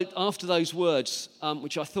After those words,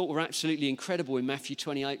 which I thought were absolutely incredible in Matthew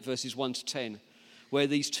 28, verses 1 to 10, where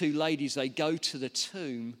these two ladies, they go to the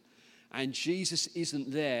tomb and Jesus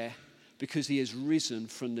isn't there because he has risen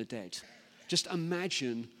from the dead. Just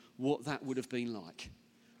imagine what that would have been like.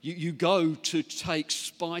 You go to take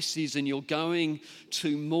spices and you're going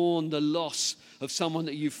to mourn the loss of someone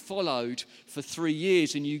that you've followed for 3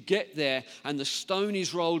 years, and you get there and the stone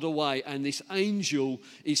is rolled away and this angel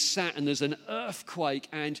is sat and there's an earthquake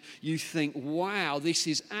and you think, wow,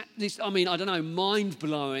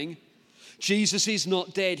 mind-blowing. Jesus is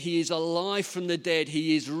not dead. He is alive from the dead.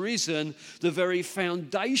 He is risen. The very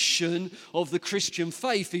foundation of the Christian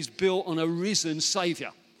faith is built on a risen Savior,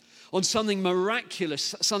 on something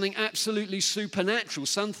miraculous, something absolutely supernatural,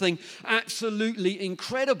 something absolutely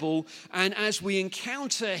incredible. And as we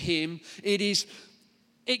encounter him, it is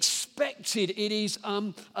expected, it is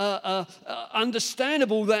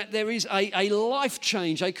understandable that there is a life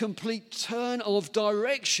change, a complete turn of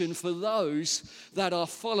direction for those that are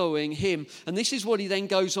following him. And this is what he then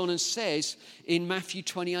goes on and says in Matthew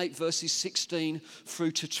 28, verses 16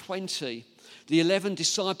 through to 20. The 11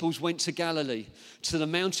 disciples went to Galilee, to the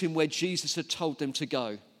mountain where Jesus had told them to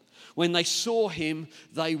go. When they saw him,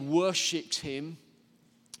 they worshipped him,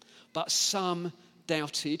 but some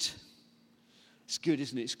doubted. It's good,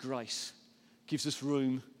 isn't it? It's grace. Gives us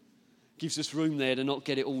room there to not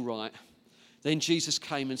get it all right. Then Jesus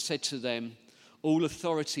came and said to them, all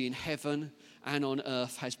authority in heaven and on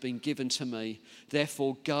earth has been given to me.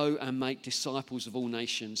 Therefore, go and make disciples of all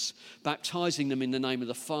nations, baptizing them in the name of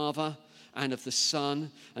the Father and of the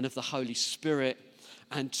Son and of the Holy Spirit,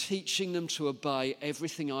 and teaching them to obey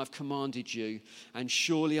everything I've commanded you. And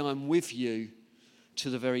surely I'm with you to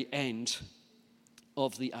the very end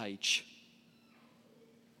of the age.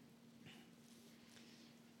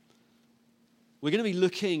 We're going to be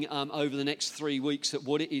looking over the next 3 weeks at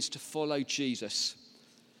what it is to follow Jesus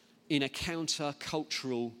in a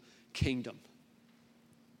counter-cultural kingdom.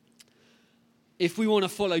 If we want to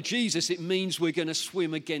follow Jesus, it means we're going to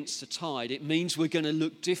swim against the tide. It means we're going to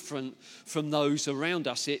look different from those around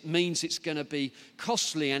us. It means it's going to be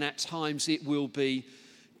costly, and at times it will be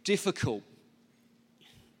difficult.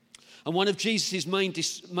 And one of Jesus'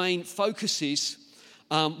 main focuses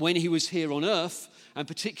when he was here on earth, and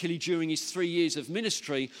particularly during his 3 years of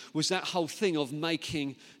ministry, was that whole thing of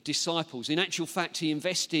making disciples. In actual fact, he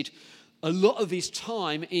invested a lot of his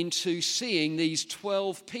time into seeing these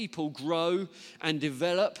 12 people grow and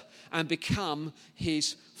develop and become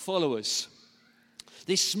his followers.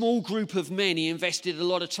 This small group of men he invested a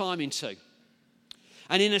lot of time into.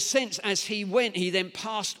 And in a sense, as he went, he then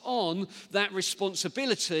passed on that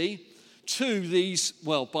responsibility to these,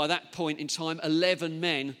 well, by that point in time, 11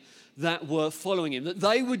 men that were following him. That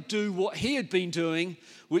they would do what he had been doing,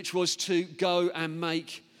 which was to go and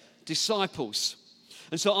make disciples.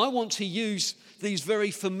 And so I want to use these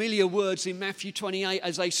very familiar words in Matthew 28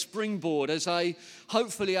 as a springboard, as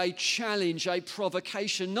hopefully a challenge, a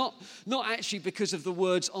provocation, not actually because of the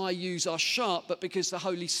words I use are sharp, but because the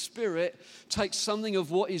Holy Spirit takes something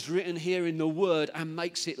of what is written here in the Word and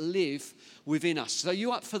makes it live within us. So are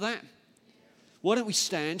you up for that? Why don't we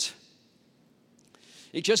stand?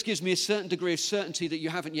 It just gives me a certain degree of certainty that you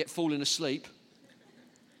haven't yet fallen asleep.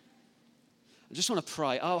 I just want to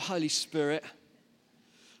pray. Oh, Holy Spirit,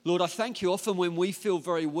 Lord, I thank you. Often when we feel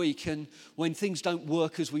very weak and when things don't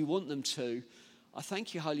work as we want them to, I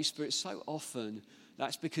thank you, Holy Spirit, so often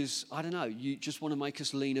that's because, I don't know, you just want to make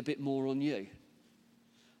us lean a bit more on you.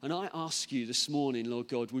 And I ask you this morning, Lord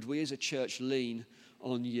God, would we as a church lean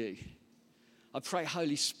on you? I pray,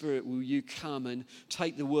 Holy Spirit, will you come and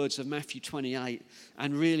take the words of Matthew 28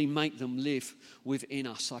 and really make them live within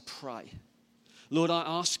us, I pray. Lord, I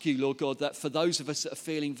ask you, Lord God, that for those of us that are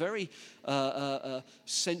feeling very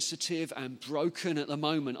sensitive and broken at the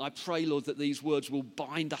moment, I pray, Lord, that these words will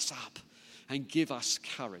bind us up and give us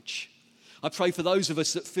courage. I pray for those of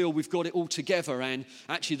us that feel we've got it all together and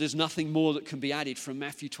actually there's nothing more that can be added from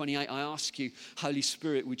Matthew 28. I ask you, Holy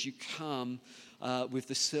Spirit, would you come with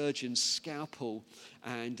the surgeon's scalpel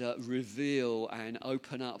and reveal and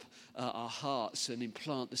open up our hearts and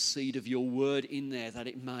implant the seed of your word in there that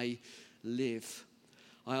it may live.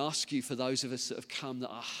 I ask you for those of us that have come that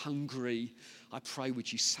are hungry, I pray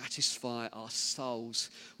would you satisfy our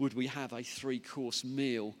souls. Would we have a 3-course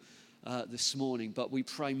meal this morning? But we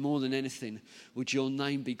pray more than anything, would your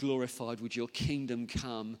name be glorified? Would your kingdom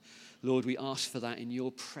come? Lord, we ask for that in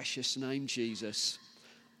your precious name, Jesus.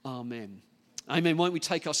 Amen. Amen. Won't we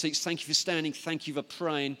take our seats? Thank you for standing. Thank you for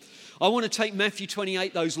praying. I want to take Matthew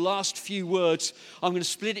 28, those last few words. I'm going to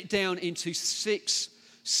split it down into 6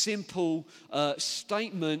 simple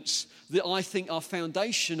statements that I think are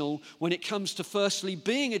foundational when it comes to firstly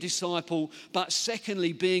being a disciple, but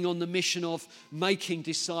secondly being on the mission of making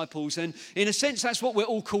disciples. And in a sense, that's what we're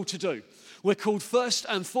all called to do. We're called first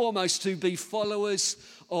and foremost to be followers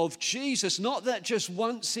of Jesus. Not that just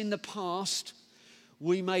once in the past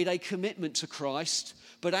we made a commitment to Christ,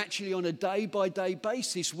 but actually on a day-by-day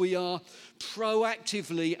basis, we are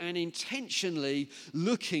proactively and intentionally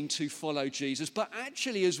looking to follow Jesus. But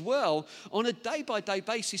actually as well, on a day-by-day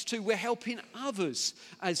basis too, we're helping others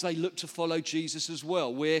as they look to follow Jesus as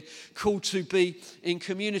well. We're called to be in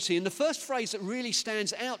community. And the first phrase that really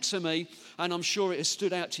stands out to me, and I'm sure it has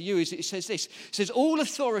stood out to you, is it says this. It says, all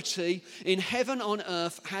authority in heaven on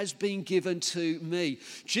earth has been given to me.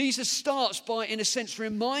 Jesus starts by, in a sense,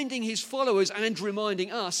 reminding his followers and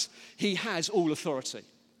reminding us he has all authority.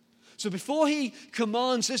 So before he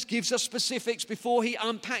commands us, gives us specifics, before he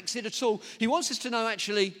unpacks it at all, he wants us to know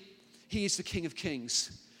actually he is the King of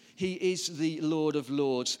Kings. He is the Lord of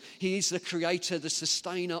Lords. He is the creator, the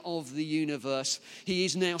sustainer of the universe. He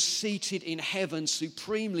is now seated in heaven,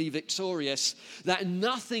 supremely victorious, that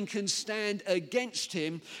nothing can stand against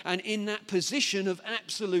him. And in that position of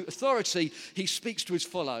absolute authority, he speaks to his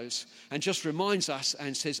followers and just reminds us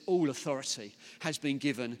and says, all authority has been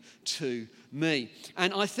given to me.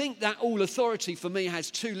 And I think that all authority for me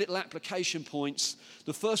has two little application points.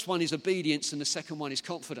 The first one is obedience and the second one is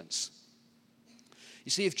confidence. You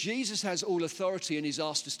see, if Jesus has all authority and he's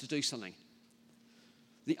asked us to do something,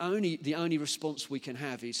 the only response we can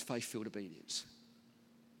have is faith-filled obedience.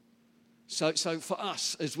 So for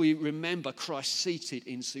us, as we remember Christ seated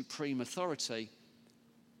in supreme authority,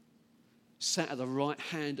 sat at the right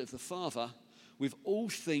hand of the Father, with all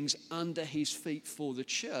things under his feet for the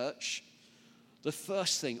church, the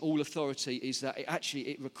first thing, all authority, is that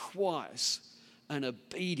it requires an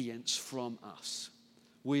obedience from us.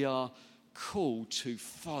 We are called to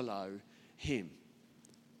follow him.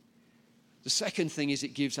 The second thing is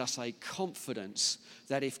it gives us a confidence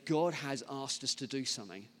that if God has asked us to do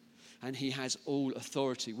something and he has all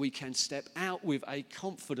authority, we can step out with a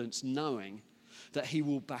confidence knowing that he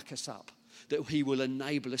will back us up, that he will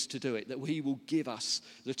enable us to do it, that he will give us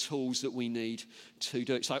the tools that we need to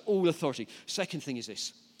do it. So all authority. Second thing is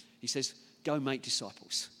this. He says, go make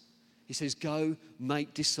disciples. He says, go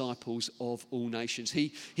make disciples of all nations.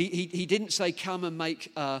 He didn't say come and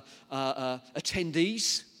make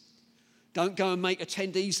attendees. Don't go and make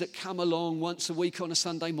attendees that come along once a week on a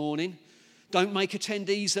Sunday morning. Don't make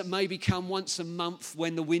attendees that maybe come once a month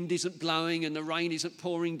when the wind isn't blowing and the rain isn't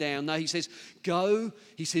pouring down. No, he says, go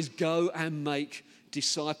and make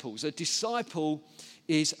disciples. A disciple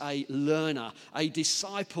is a learner. A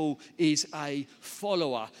disciple is a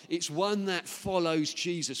follower. It's one that follows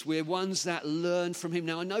Jesus. We're ones that learn from him.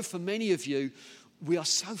 Now, I know for many of you, we are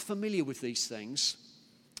so familiar with these things.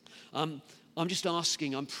 I'm just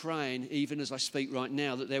asking, I'm praying, even as I speak right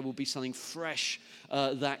now, that there will be something fresh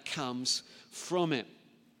that comes from it.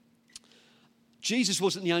 Jesus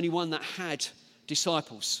wasn't the only one that had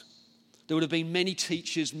disciples. There would have been many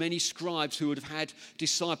teachers, many scribes who would have had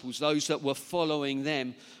disciples, those that were following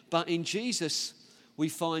them. But in Jesus, we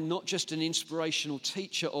find not just an inspirational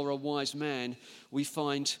teacher or a wise man, we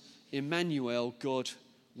find Emmanuel, God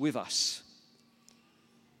with us.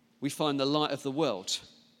 We find the light of the world.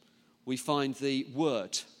 We find the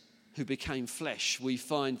Word who became flesh. We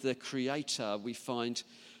find the Creator. We find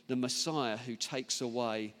the Messiah who takes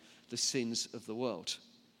away the sins of the world.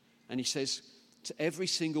 And he says to every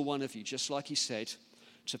single one of you, just like he said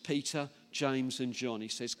to Peter, James, and John, he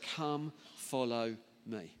says, come follow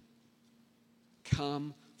me.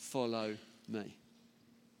 Come follow me.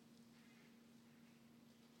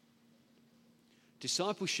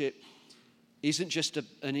 Discipleship isn't just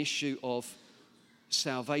an issue of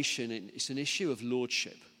salvation, it's an issue of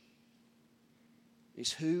lordship.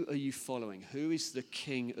 It's who are you following? Who is the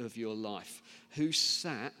king of your life? Who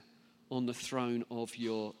sat on the throne of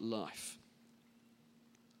your life?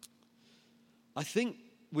 I think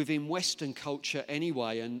within Western culture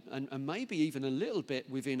anyway, and maybe even a little bit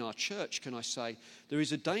within our church, can I say, there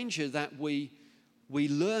is a danger that we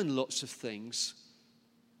learn lots of things,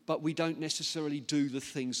 but we don't necessarily do the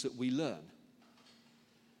things that we learn.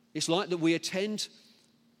 It's like that we attend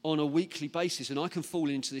on a weekly basis, and I can fall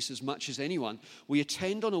into this as much as anyone. We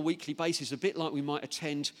attend on a weekly basis, a bit like we might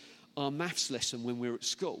attend our maths lesson when we're at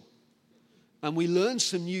school. And we learn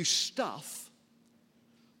some new stuff,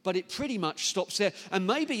 but it pretty much stops there. And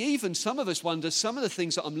maybe even some of us wonder, some of the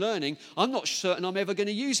things that I'm learning, I'm not certain I'm ever going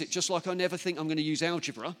to use it, just like I never think I'm going to use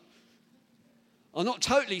algebra. I'm not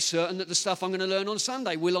totally certain that the stuff I'm going to learn on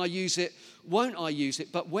Sunday, will I use it, won't I use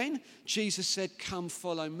it? But when Jesus said, come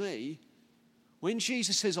follow me, when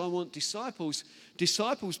Jesus says, I want disciples,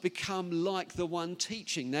 disciples become like the one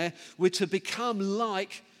teaching. We're to become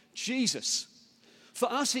like Jesus.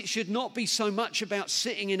 For us, it should not be so much about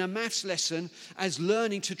sitting in a maths lesson as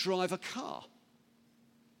learning to drive a car.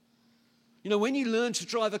 You know, when you learn to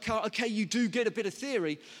drive a car, okay, you do get a bit of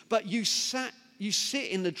theory, but you sit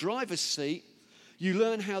in the driver's seat. You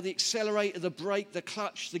learn how the accelerator, the brake, the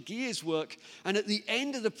clutch, the gears work. And at the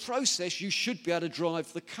end of the process, you should be able to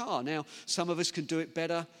drive the car. Now, some of us can do it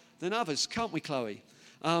better than others, can't we, Chloe?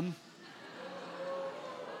 I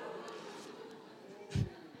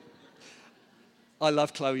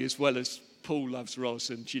love Chloe as well as Paul loves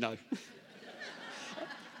Roz, and you know.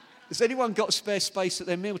 Has anyone got spare space at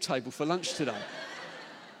their meal table for lunch today?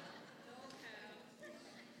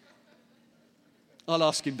 I'll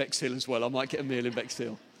ask in Bexhill as well. I might get a meal in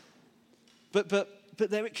Bexhill. But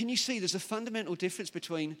there, can you see there's a fundamental difference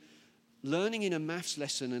between learning in a maths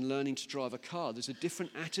lesson and learning to drive a car? There's a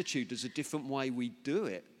different attitude. There's a different way we do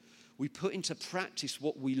it. We put into practice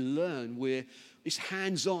what we learn. It's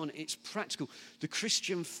hands-on. It's practical. The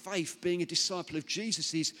Christian faith, being a disciple of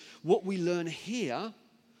Jesus, is what we learn here,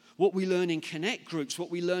 what we learn in connect groups,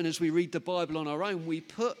 what we learn as we read the Bible on our own, we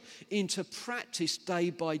put into practice day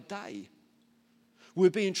by day. We're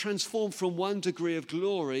being transformed from one degree of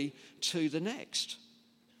glory to the next.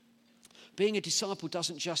 Being a disciple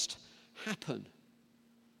doesn't just happen.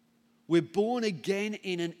 We're born again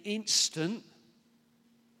in an instant,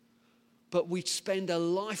 but we spend a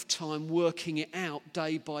lifetime working it out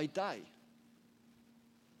day by day.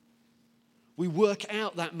 We work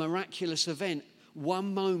out that miraculous event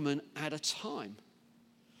one moment at a time.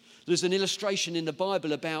 There's an illustration in the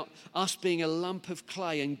Bible about us being a lump of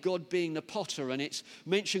clay and God being the potter, and it's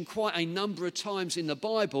mentioned quite a number of times in the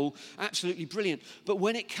Bible. Absolutely brilliant. But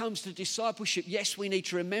when it comes to discipleship, yes, we need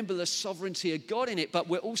to remember the sovereignty of God in it, but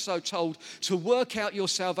we're also told to work out your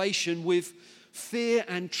salvation with fear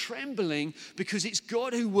and trembling, because it's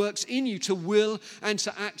God who works in you to will and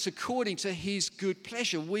to act according to his good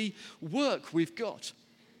pleasure. We work with God.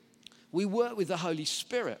 We work with the Holy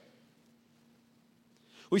Spirit.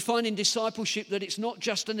 We find in discipleship that it's not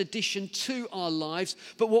just an addition to our lives,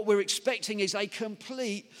 but what we're expecting is a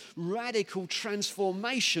complete, radical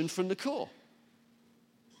transformation from the core.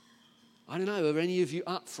 I don't know, are any of you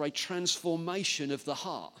up for a transformation of the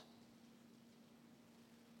heart?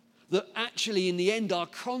 That actually in the end our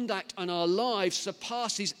conduct and our lives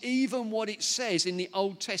surpasses even what it says in the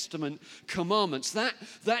Old Testament commandments.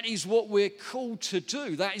 That is what we're called to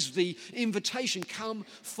do. That is the invitation. Come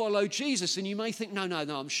follow Jesus. And you may think, no,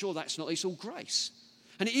 I'm sure that's not. It's all grace.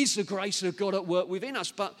 And it is the grace of God at work within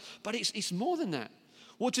us. But it's more than that.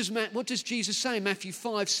 What does Jesus say in Matthew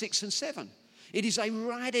 5, 6 and 7? It is a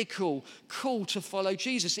radical call to follow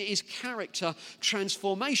Jesus. It is character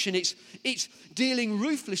transformation. It's dealing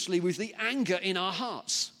ruthlessly with the anger in our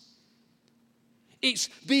hearts. It's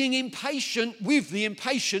being impatient with the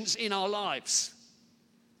impatience in our lives.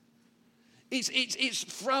 It's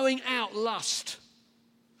throwing out lust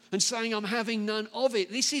and saying, I'm having none of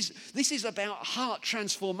it. This is about heart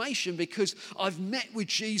transformation, because I've met with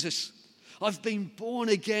Jesus. I've been born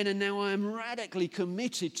again, and now I am radically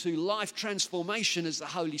committed to life transformation as the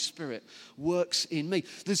Holy Spirit works in me.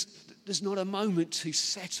 There's not a moment to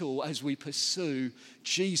settle as we pursue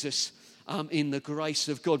Jesus in the grace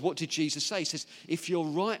of God. What did Jesus say? He says, if your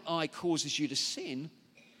right eye causes you to sin,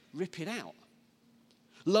 rip it out.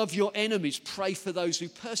 Love your enemies, pray for those who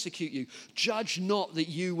persecute you. Judge not that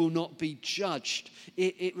you will not be judged.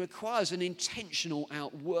 It requires an intentional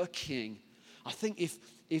outworking. I think if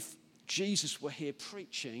Jesus were here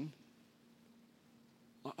preaching,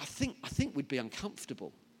 I think we'd be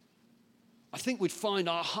uncomfortable. I think we'd find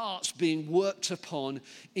our hearts being worked upon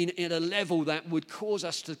in a level that would cause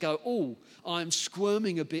us to go, oh, I'm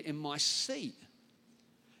squirming a bit in my seat.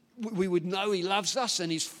 We would know he loves us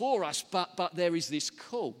and he's for us, but there is this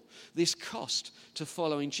call, this cost to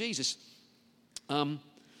following Jesus.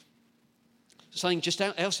 Saying just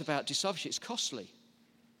else about discipleship, it's costly.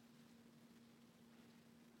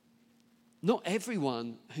 Not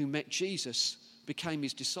everyone who met Jesus became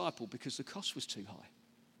his disciple because the cost was too high.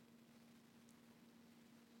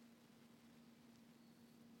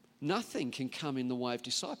 Nothing can come in the way of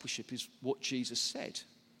discipleship is what Jesus said,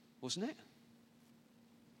 wasn't it?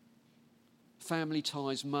 Family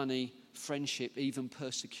ties, money, friendship, even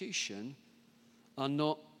persecution are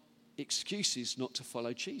not excuses not to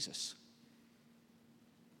follow Jesus.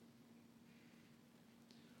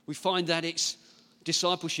 We find that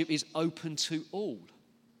discipleship is open to all.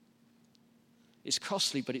 It's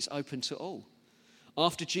costly, but it's open to all.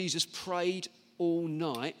 After Jesus prayed all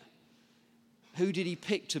night, who did he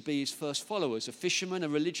pick to be his first followers? A fisherman, a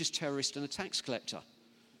religious terrorist, and a tax collector.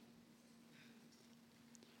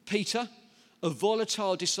 Peter, a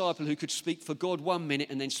volatile disciple who could speak for God 1 minute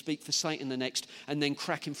and then speak for Satan the next, and then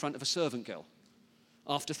crack in front of a servant girl.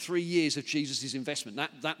 After 3 years of Jesus' investment,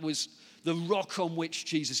 that was the rock on which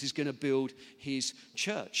Jesus is going to build his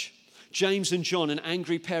church. James and John, an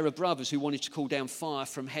angry pair of brothers who wanted to call down fire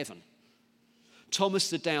from heaven. Thomas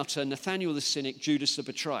the doubter, Nathanael the cynic, Judas the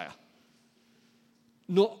betrayer.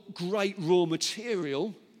 Not great raw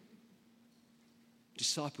material,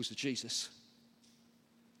 disciples of Jesus.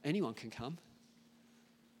 Anyone can come.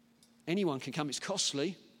 Anyone can come. It's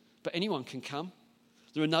costly, but anyone can come.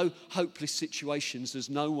 There are no hopeless situations. There's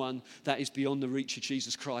no one that is beyond the reach of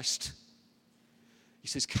Jesus Christ. He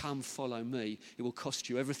says, come follow me. It will cost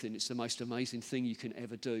you everything. It's the most amazing thing you can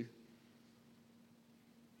ever do.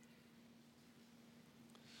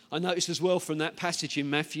 I noticed as well from that passage in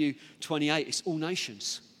Matthew 28, it's all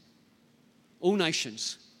nations. All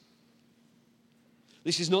nations.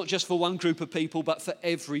 This is not just for one group of people, but for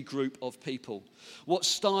every group of people. What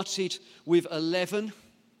started with 11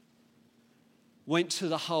 went to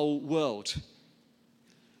the whole world.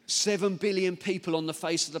 7 billion people on the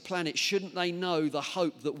face of the planet. Shouldn't they know the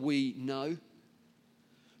hope that we know?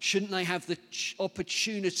 Shouldn't they have the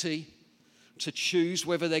opportunity to choose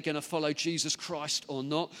whether they're going to follow Jesus Christ or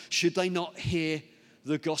not? Should they not hear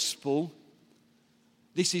the gospel?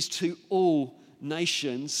 This is to all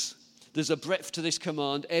nations. There's a breadth to this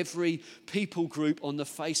command. Every people group on the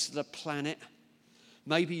face of the planet.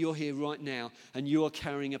 Maybe you're here right now and you are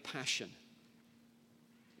carrying a passion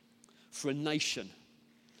for a nation,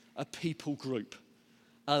 a people group,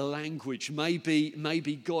 a language.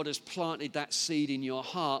 Maybe God has planted that seed in your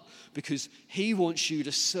heart because he wants you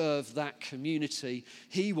to serve that community.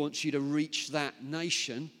 He wants you to reach that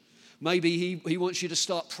nation. Maybe he wants you to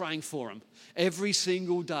start praying for them every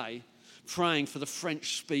single day, praying for the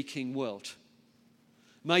French-speaking world.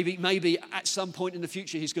 Maybe at some point in the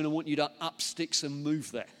future he's going to want you to up sticks and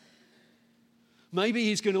move there. Maybe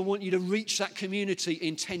he's going to want you to reach that community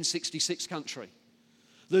in 1066 country.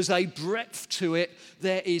 There's a breadth to it.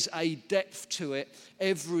 There is a depth to it.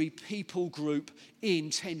 Every people group in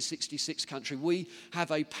 1066 country. We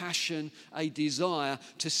have a passion, a desire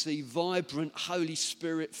to see vibrant, Holy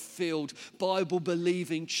Spirit-filled,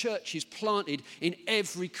 Bible-believing churches planted in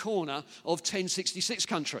every corner of 1066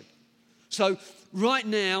 country. So right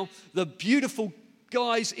now, the beautiful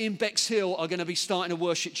guys in Bexhill are going to be starting to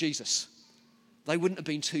worship Jesus. They wouldn't have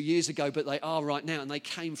been 2 years ago, but they are right now, and they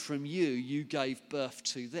came from you. You gave birth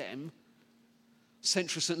to them.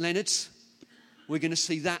 Central St. Leonard's, we're going to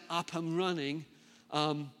see that up and running,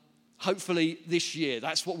 hopefully this year.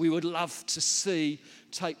 That's what we would love to see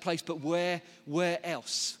take place. But where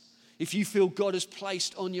else? If you feel God has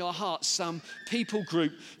placed on your heart some people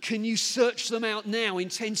group, can you search them out now in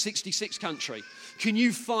 1066 country? Can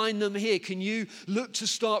you find them here? Can you look to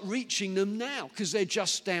start reaching them now? Because they're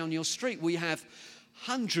just down your street. We have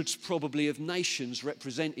hundreds probably of nations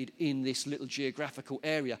represented in this little geographical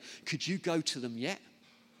area. Could you go to them yet?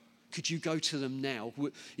 Could you go to them now?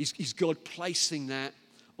 Is God placing that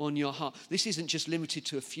on your heart? This isn't just limited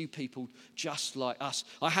to a few people just like us.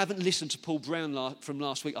 I haven't listened to Paul Brown from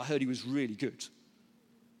last week. I heard he was really good.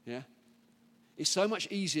 Yeah? It's so much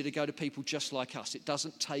easier to go to people just like us. It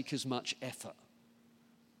doesn't take as much effort.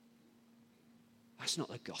 That's not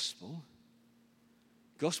the gospel.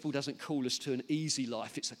 Gospel doesn't call us to an easy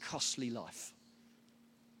life. It's a costly life.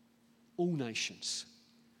 All nations.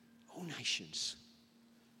 All nations.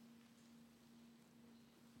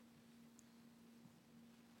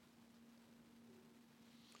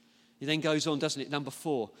 He then goes on, doesn't it? Number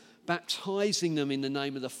 4, baptizing them in the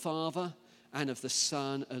name of the Father and of the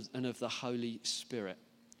Son and of the Holy Spirit.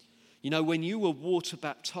 You know, when you were water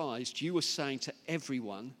baptized, you were saying to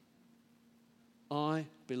everyone, I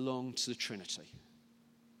belong to the Trinity.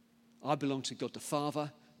 I belong to God the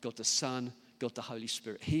Father, God the Son, God the Holy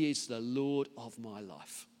Spirit. He is the Lord of my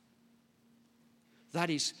life. That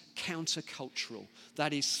is countercultural.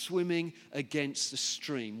 That is swimming against the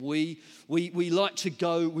stream. We like to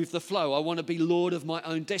go with the flow. I want to be Lord of my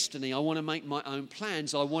own destiny. I want to make my own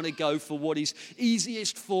plans. I want to go for what is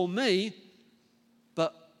easiest for me.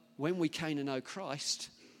 But when we came to know Christ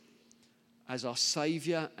as our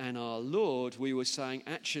Saviour and our Lord, we were saying,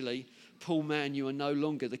 actually, Paul, man, you are no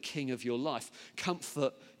longer the king of your life.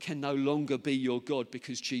 Comfort can no longer be your God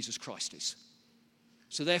because Jesus Christ is.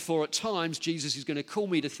 So therefore, at times, Jesus is going to call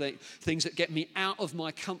me to things that get me out of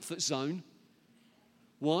my comfort zone.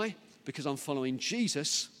 Why? Because I'm following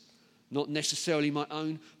Jesus, not necessarily my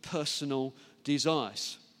own personal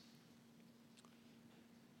desires.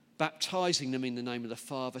 Baptizing them in the name of the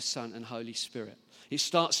Father, Son, and Holy Spirit. It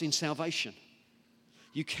starts in salvation.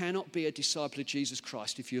 You cannot be a disciple of Jesus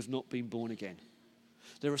Christ if you have not been born again.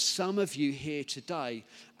 There are some of you here today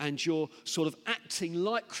and you're sort of acting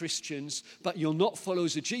like Christians, but you're not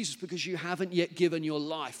followers of Jesus because you haven't yet given your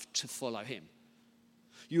life to follow him.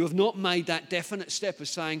 You have not made that definite step of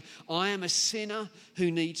saying, I am a sinner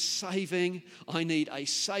who needs saving. I need a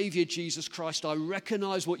Savior, Jesus Christ. I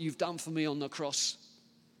recognize what you've done for me on the cross.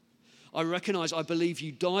 I recognize, I believe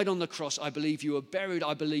you died on the cross. I believe you were buried.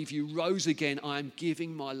 I believe you rose again. I am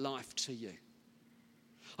giving my life to you.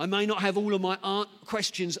 I may not have all of my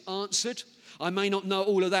questions answered. I may not know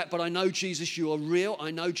all of that, but I know, Jesus, you are real.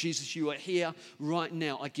 I know, Jesus, you are here right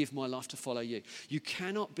now. I give my life to follow you. You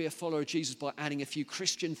cannot be a follower of Jesus by adding a few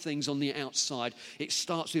Christian things on the outside. It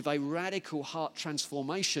starts with a radical heart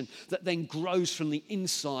transformation that then grows from the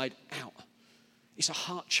inside out. It's a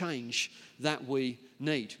heart change that we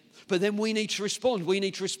need. But then we need to respond. We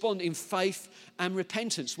need to respond in faith and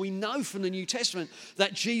repentance. We know from the New Testament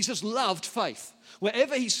that Jesus loved faith.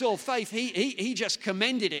 Wherever he saw faith, he just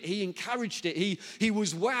commended it. He encouraged it. He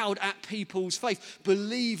was wowed at people's faith,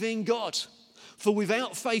 believing God. For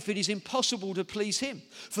without faith, it is impossible to please him.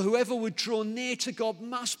 For whoever would draw near to God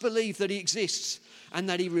must believe that he exists and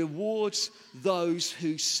that he rewards those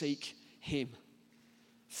who seek him.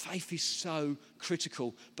 Faith is so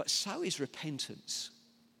critical, but so is repentance.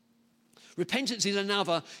 Repentance is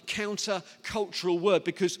another counter-cultural word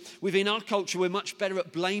because within our culture, we're much better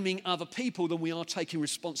at blaming other people than we are taking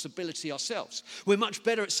responsibility ourselves. We're much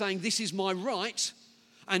better at saying, this is my right,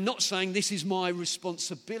 and not saying, this is my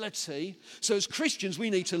responsibility. So as Christians, we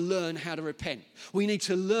need to learn how to repent. We need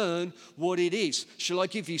to learn what it is. Shall I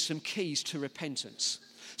give you some keys to repentance?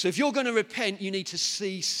 So if you're going to repent, you need to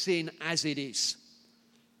see sin as it is.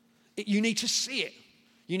 You need to see it.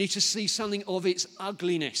 You need to see something of its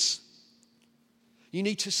ugliness. You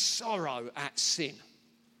need to sorrow at sin.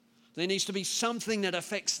 There needs to be something that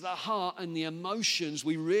affects the heart and the emotions.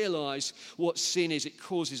 We realize what sin is. It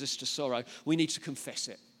causes us to sorrow. We need to confess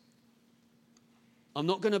it. I'm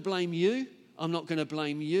not going to blame you. I'm not going to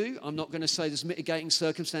blame you. I'm not going to say there's mitigating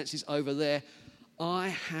circumstances over there. I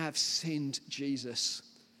have sinned, Jesus.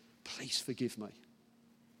 Please forgive me.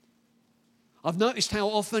 I've noticed how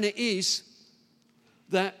often it is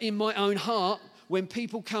that in my own heart, when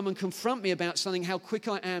people come and confront me about something, how quick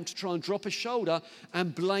I am to try and drop a shoulder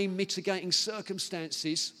and blame mitigating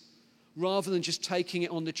circumstances rather than just taking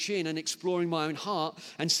it on the chin and exploring my own heart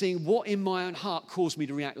and seeing what in my own heart caused me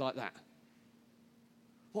to react like that.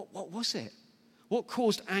 What was it? What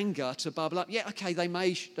caused anger to bubble up? Yeah, okay, they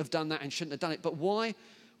may have done that and shouldn't have done it, but why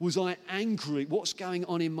was I angry? What's going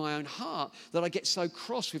on in my own heart that I get so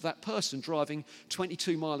cross with that person driving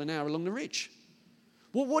 22 miles an hour along the ridge?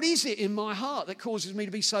 Well, what is it in my heart that causes me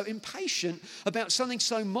to be so impatient about something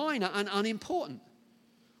so minor and unimportant?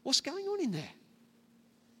 What's going on in there?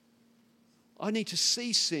 I need to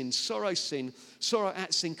see sin, sorrow at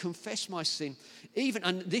sin, confess my sin. Even,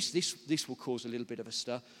 and this will cause a little bit of a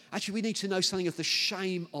stir. Actually, we need to know something of the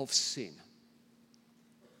shame of sin.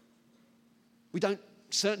 We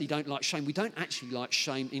certainly don't like shame. We don't actually like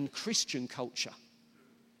shame in Christian culture.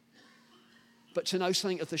 But to know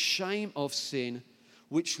something of the shame of sin,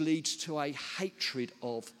 which leads to a hatred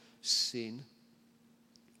of sin,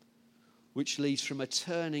 which leads from a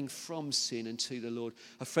turning from sin and to the Lord.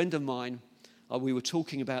 A friend of mine, we were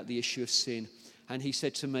talking about the issue of sin, and he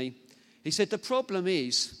said to me, the problem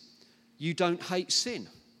is you don't hate sin.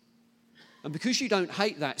 And because you don't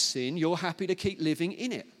hate that sin, you're happy to keep living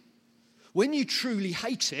in it. When you truly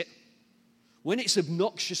hate it, when it's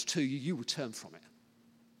obnoxious to you, you will turn from it.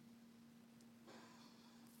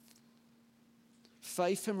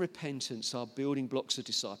 Faith and repentance are building blocks of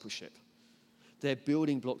discipleship. They're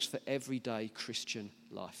building blocks for everyday Christian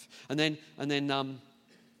life. And then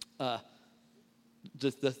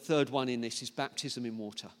the third one in this is baptism in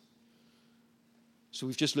water. So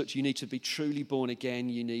we've just looked, you need to be truly born again.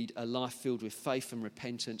 You need a life filled with faith and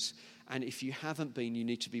repentance. And if you haven't been, you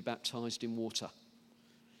need to be baptized in water.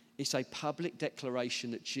 It's a public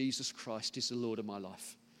declaration that Jesus Christ is the Lord of my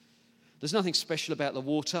life. There's nothing special about the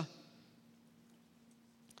water,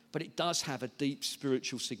 but it does have a deep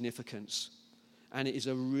spiritual significance. And it is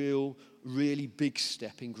a really big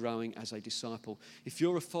step in growing as a disciple. If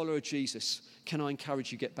you're a follower of Jesus, can I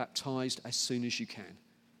encourage you, get baptized as soon as you can.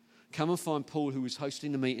 Come and find Paul, who was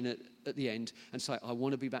hosting the meeting at the end, and say, I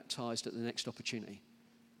want to be baptized at the next opportunity.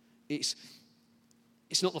 It's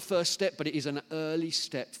not the first step, but it is an early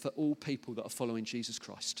step for all people that are following Jesus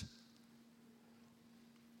Christ.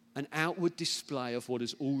 an outward display of what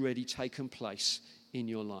has already taken place in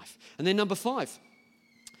your life. And then number 5,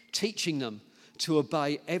 teaching them to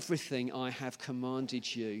obey everything I have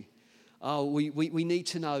commanded you. Oh, we need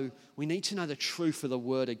to know the truth of the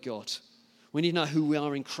Word of God. We need to know who we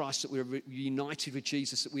are in Christ, that we're united with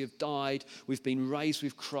Jesus, that we have died, we've been raised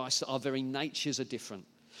with Christ, that our very natures are different.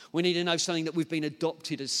 We need to know something, that we've been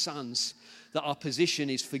adopted as sons, that our position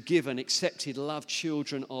is forgiven, accepted, loved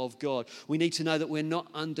children of God. We need to know that we're not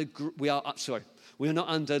under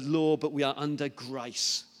law, but we are under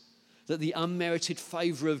grace. That the unmerited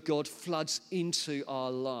favor of God floods into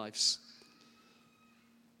our lives.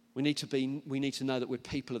 We need to know that we're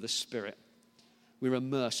people of the Spirit. We're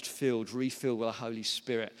immersed, filled, refilled with the Holy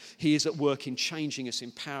Spirit. He is at work in changing us,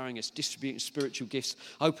 empowering us, distributing spiritual gifts,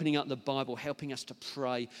 opening up the Bible, helping us to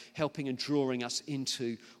pray, helping and drawing us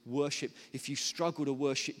into worship. If you struggle to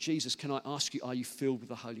worship Jesus, can I ask you, are you filled with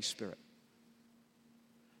the Holy Spirit?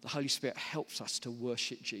 The Holy Spirit helps us to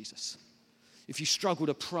worship Jesus. If you struggle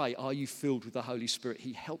to pray, are you filled with the Holy Spirit?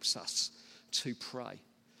 He helps us to pray.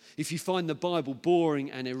 If you find the Bible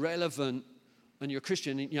boring and irrelevant and you're a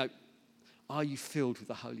Christian, are you filled with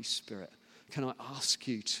the Holy Spirit? Can I ask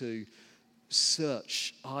you to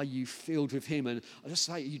search, are you filled with Him? And I just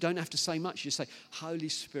say, you don't have to say much. You just say, Holy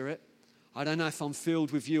Spirit, I don't know if I'm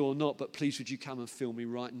filled with you or not, but please would you come and fill me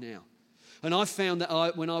right now? And I found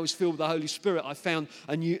that when I was filled with the Holy Spirit, I found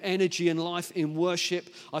a new energy in life in worship.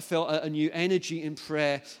 I felt a new energy in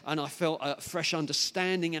prayer, and I felt a fresh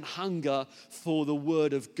understanding and hunger for the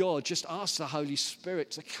Word of God. Just ask the Holy Spirit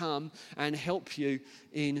to come and help you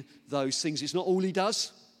in those things. It's not all He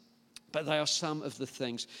does, but they are some of the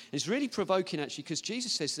things. It's really provoking, actually, because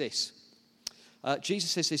Jesus says this. He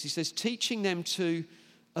says, teaching them to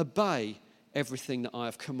obey everything that I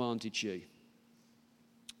have commanded you.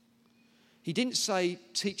 He didn't say,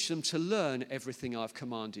 teach them to learn everything I've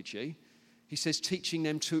commanded you. He says, teaching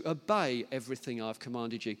them to obey everything I've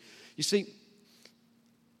commanded you. You see,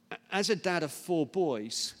 as a dad of 4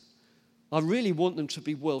 boys, I really want them to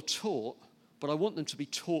be well taught, but I want them to be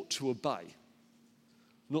taught to obey,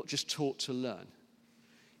 not just taught to learn.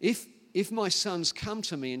 If my sons come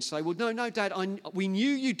to me and say, well, no, Dad, we knew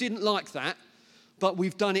you didn't like that, but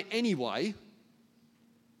we've done it anyway,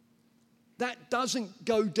 that doesn't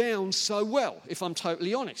go down so well, if I'm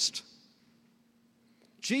totally honest.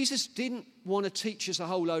 Jesus didn't want to teach us a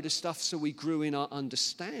whole load of stuff so we grew in our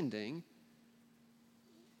understanding.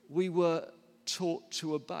 We were taught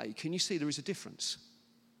to obey. Can you see there is a difference?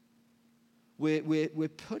 We're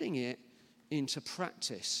putting it into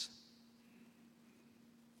practice.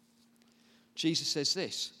 Jesus says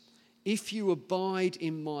this, if you abide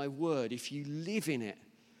in my word, if you live in it,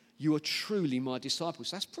 you are truly my disciples.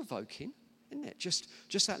 That's provoking, isn't it? Just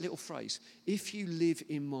that little phrase. If you live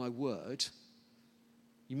in my word,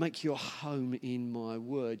 you make your home in my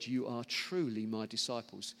word, you are truly my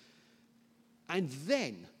disciples. And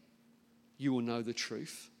then you will know the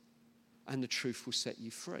truth, and the truth will set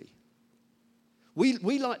you free.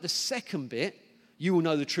 We like the second bit, you will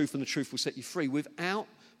know the truth and the truth will set you free, without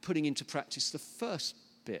putting into practice the first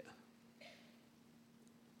bit,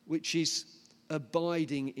 which is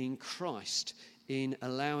abiding in Christ, in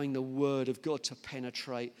allowing the Word of God to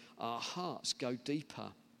penetrate our hearts, go deeper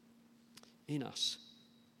in us.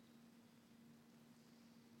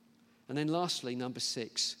 And then lastly, number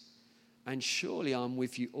 6, and surely I'm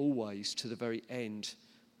with you always to the very end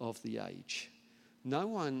of the age. No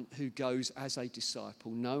one who goes as a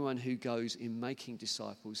disciple, no one who goes in making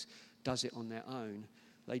disciples does it on their own.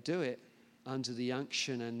 They do it under the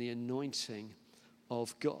unction and the anointing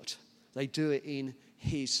of God. They do it in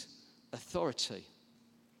His authority.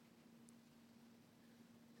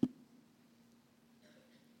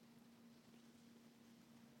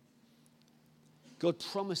 God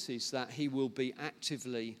promises that He will be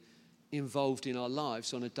actively involved in our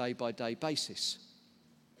lives on a day-by-day basis.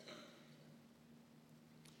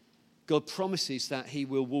 God promises that He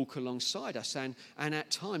will walk alongside us and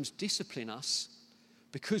at times discipline us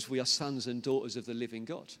because we are sons and daughters of the living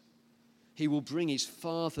God. He will bring His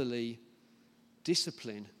fatherly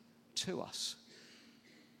discipline to us.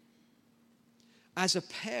 As a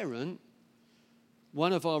parent,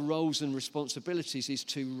 one of our roles and responsibilities is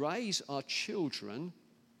to raise our children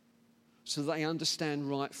so they understand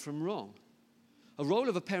right from wrong. A role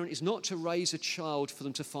of a parent is not to raise a child for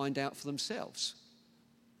them to find out for themselves.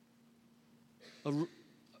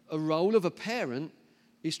 A role of a parent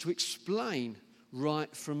is to explain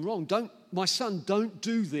right from wrong. My son, don't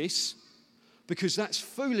do this because that's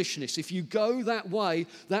foolishness. If you go that way,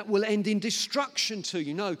 that will end in destruction to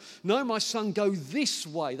you. No, my son, go this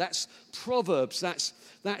way. That's Proverbs.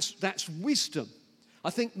 That's wisdom. I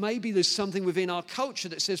think maybe there's something within our culture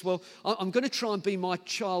that says, well, I'm going to try and be my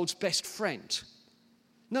child's best friend.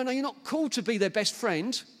 No, you're not called to be their best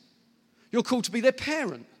friend. You're called to be their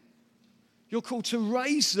parent. You're called to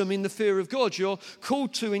raise them in the fear of God. You're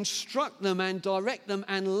called to instruct them and direct them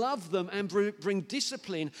and love them and bring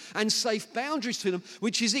discipline and safe boundaries to them,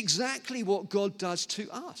 which is exactly what God does to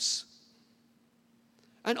us.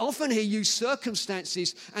 And often He uses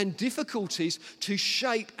circumstances and difficulties to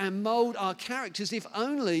shape and mold our characters, if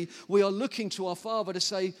only we are looking to our Father to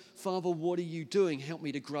say, Father, what are you doing? Help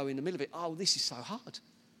me to grow in the middle of it. Oh, this is so hard.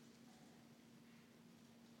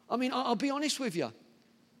 I mean, I'll be honest with you.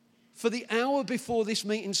 For the hour before this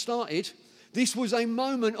meeting started, this was a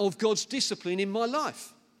moment of God's discipline in my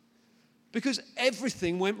life because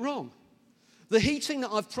everything went wrong. The heating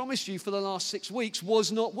that I've promised you for the last 6 weeks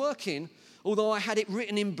was not working, although I had it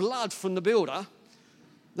written in blood from the builder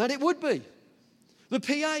that it would be. The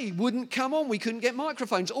PA wouldn't come on. We couldn't get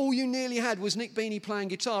microphones. All you nearly had was Nick Beanie playing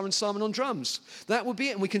guitar and Simon on drums. That would be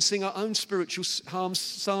it, and we can sing our own spiritual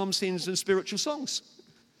psalms, hymns, and spiritual songs.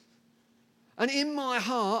 And in my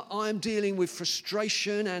heart, I am dealing with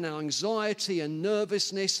frustration and anxiety and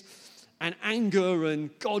nervousness and anger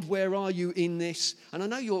and, God, where are you in this? And I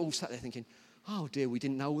know you're all sat there thinking, oh dear, we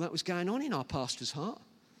didn't know all that was going on in our pastor's heart.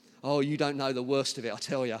 Oh, you don't know the worst of it, I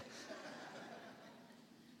tell you.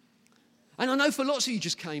 And I know for lots of you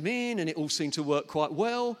just came in and it all seemed to work quite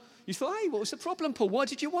well. You thought, hey, what was the problem, Paul? Why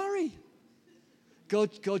did you worry?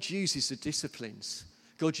 God uses the disciplines.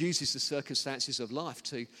 God uses the circumstances of life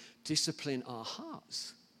to discipline our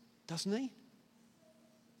hearts, doesn't He?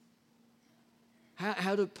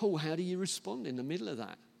 How do you respond in the middle of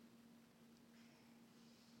that?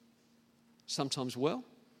 Sometimes well,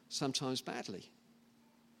 sometimes badly.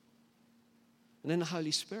 And then the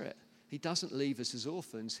Holy Spirit, He doesn't leave us as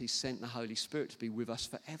orphans. He sent the Holy Spirit to be with us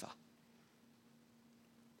forever.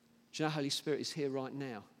 Do you know Holy Spirit is here right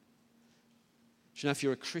now? Do you know if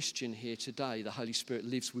you're a Christian here today, the Holy Spirit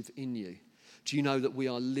lives within you? Do you know that we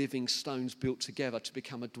are living stones built together to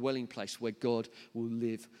become a dwelling place where God will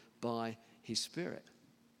live by His Spirit?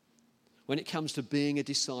 When it comes to being a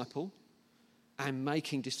disciple and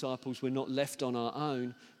making disciples, we're not left on our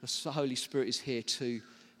own. The Holy Spirit is here to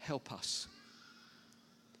help us.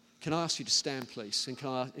 Can I ask you to stand, please? And can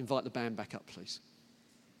I invite the band back up, please?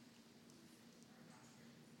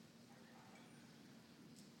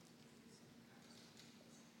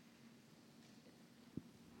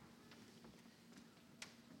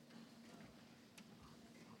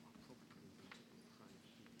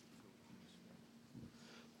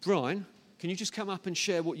 Brian, can you just come up and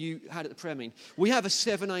share what you had at the prayer meeting? We have a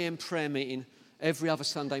 7 a.m. prayer meeting every other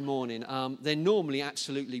Sunday morning. They're normally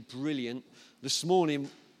absolutely brilliant. This morning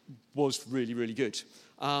was really, really good.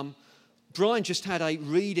 Brian just had a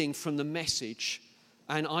reading from the Message,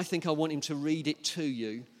 and I think I want him to read it to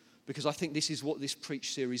you because I think this is what this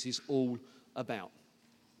Preach series is all about.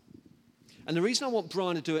 And the reason I want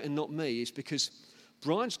Brian to do it and not me is because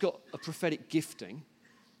Brian's got a prophetic gifting,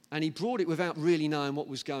 and he brought it without really knowing what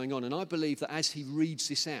was going on. And I believe that as he reads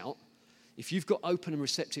this out, if you've got open and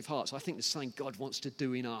receptive hearts, I think the same God wants to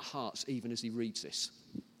do in our hearts even as he reads this.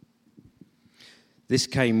 This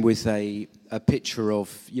came with a picture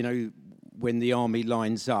of, when the army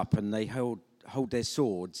lines up and they hold their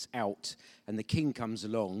swords out and the king comes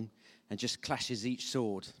along and just clashes each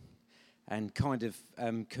sword and kind of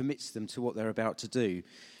commits them to what they're about to do.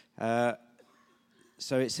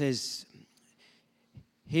 So it says,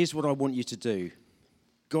 here's what I want you to do.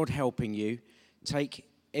 God helping you, take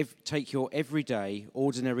your everyday,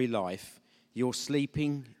 ordinary life, your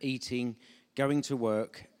sleeping, eating, going to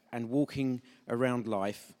work, and walking around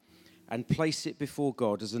life, and place it before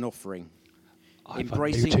God as an offering.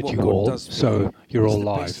 Embracing what God does for you is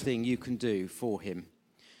the best thing you can do for Him.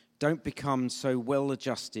 Don't become so well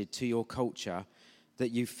adjusted to your culture that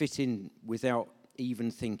you fit in without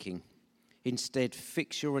even thinking. Instead,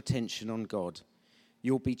 fix your attention on God.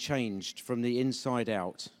 You'll be changed from the inside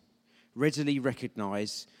out. Readily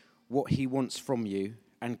recognize what He wants from you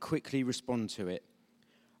and quickly respond to it.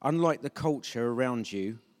 Unlike the culture around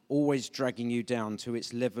you, always dragging you down to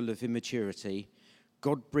its level of immaturity,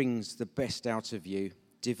 God brings the best out of you,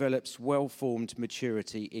 develops well-formed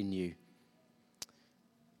maturity in you. Do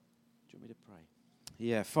you want me to pray?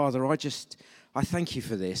 Yeah, Father, I thank you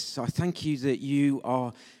for this. I thank you that you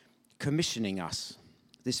are commissioning us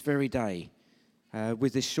this very day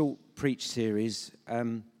with this short preach series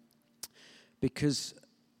because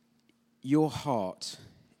your heart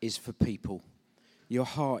is for people. Your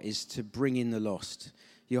heart is to bring in the lost.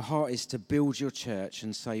 Your heart is to build your church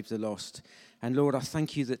and save the lost. And Lord, I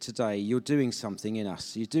thank you that today you're doing something in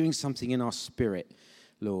us. You're doing something in our spirit,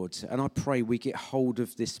 Lord. And I pray we get hold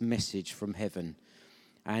of this message from heaven.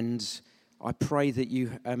 And I pray that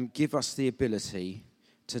you give us the ability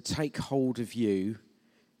to take hold of you,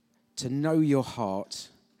 to know your heart,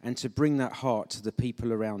 and to bring that heart to the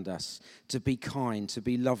people around us, to be kind, to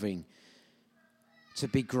be loving, to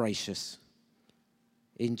be gracious.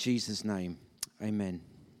 In Jesus' name, amen.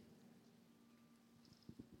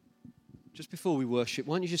 Just before we worship,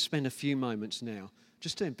 why don't you just spend a few moments now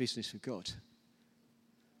just doing business with God?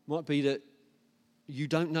 Might be that you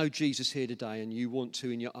don't know Jesus here today and you want to,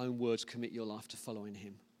 in your own words, commit your life to following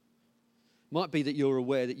him. Might be that you're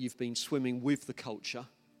aware that you've been swimming with the culture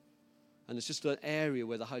and it's just an area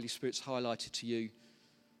where the Holy Spirit's highlighted to you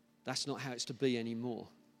that's not how it's to be anymore.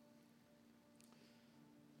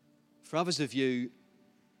 For others of you,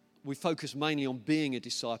 we focus mainly on being a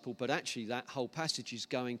disciple, but actually that whole passage is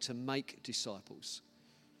going to make disciples.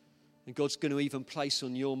 And God's going to even place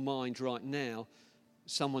on your mind right now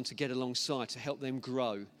someone to get alongside to help them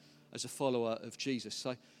grow as a follower of Jesus.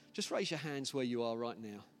 So just raise your hands where you are right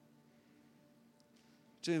now.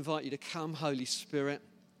 I do invite you to come, Holy Spirit.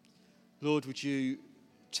 Lord, would you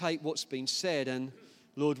take what's been said and,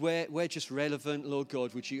 Lord, where just relevant, Lord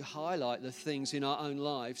God, would you highlight the things in our own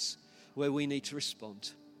lives where we need to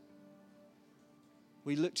respond?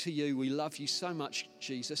 We look to you. We love you so much,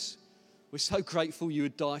 Jesus. We're so grateful you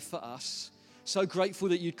would die for us. So grateful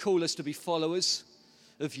that you'd call us to be followers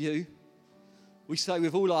of you. We say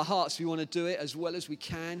with all our hearts we want to do it as well as we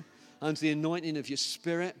can under the anointing of your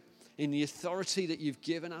Spirit, in the authority that you've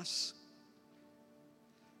given us.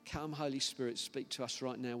 Come, Holy Spirit, speak to us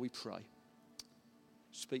right now, we pray.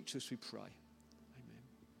 Speak to us, we pray. Amen.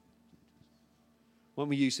 Why don't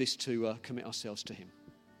we use this to commit ourselves to him?